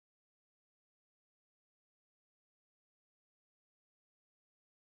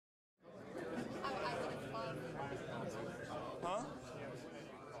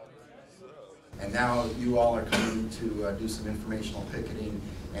And now you all are coming to do some informational picketing,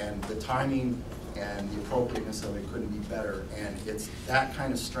 and the timing and the appropriateness of it couldn't be better. And it's that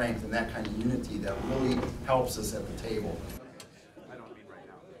kind of strength and that kind of unity that really helps us at the table. I don't mean right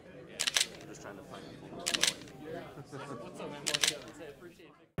now. I'm just trying to find What's up, man? I appreciate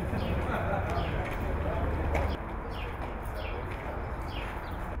it.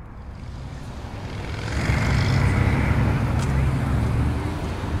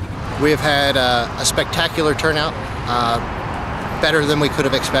 We have had a spectacular turnout, better than we could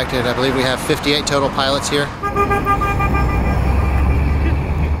have expected. I believe we have 58 total pilots here.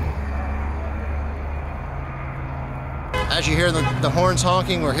 As you hear the horns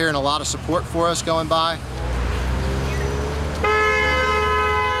honking, we're hearing a lot of support for us going by.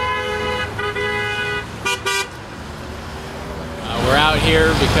 We're out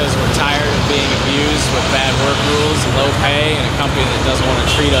here because we're tired of being abused with bad work rules, low pay, and a company that doesn't want to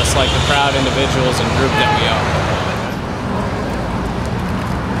treat us like the proud individuals and group that we are.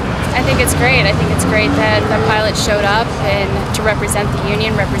 I think it's great. I think it's great that the pilots showed up and to represent the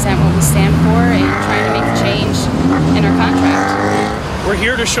union, represent what we stand for, and trying to make a change in our contract. We're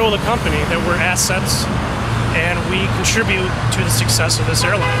here to show the company that we're assets and we contribute to the success of this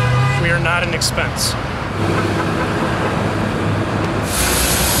airline. We are not an expense.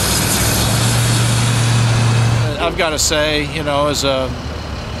 I've got to say, you know, as a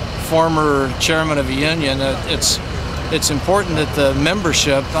former chairman of a union, it's important that the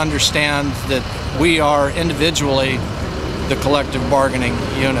membership understand that we are individually the collective bargaining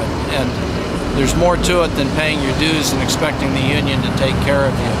unit, and there's more to it than paying your dues and expecting the union to take care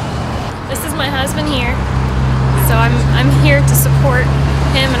of you. This is my husband here, so I'm here to support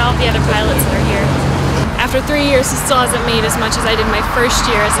him and all the other pilots that are here. After 3 years, he still hasn't made as much as I did my first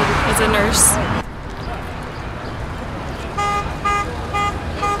year as a nurse.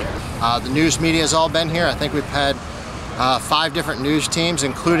 The news media has all been here. I think we've had 5 different news teams,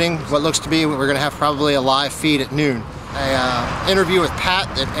 including what looks to be, we're going to have probably a live feed at noon. An interview with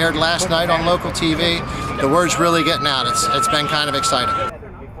Pat that aired last night on local TV. The word's really getting out. It's been kind of exciting.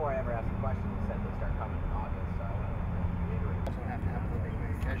 Before I ever asked a question, you said they start coming in August, so I want to reiterate. Also have to have a living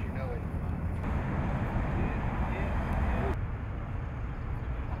wage, as you know it.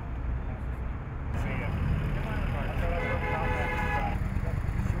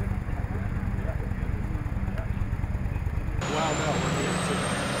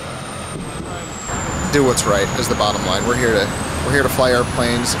 Do what's right is the bottom line. We're here to fly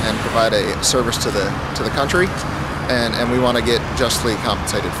airplanes and provide a service to the country, and we want to get justly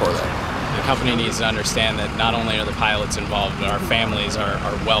compensated for that. The company needs to understand that not only are the pilots involved, but our families are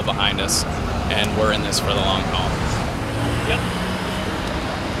well behind us, and we're in this for the long haul.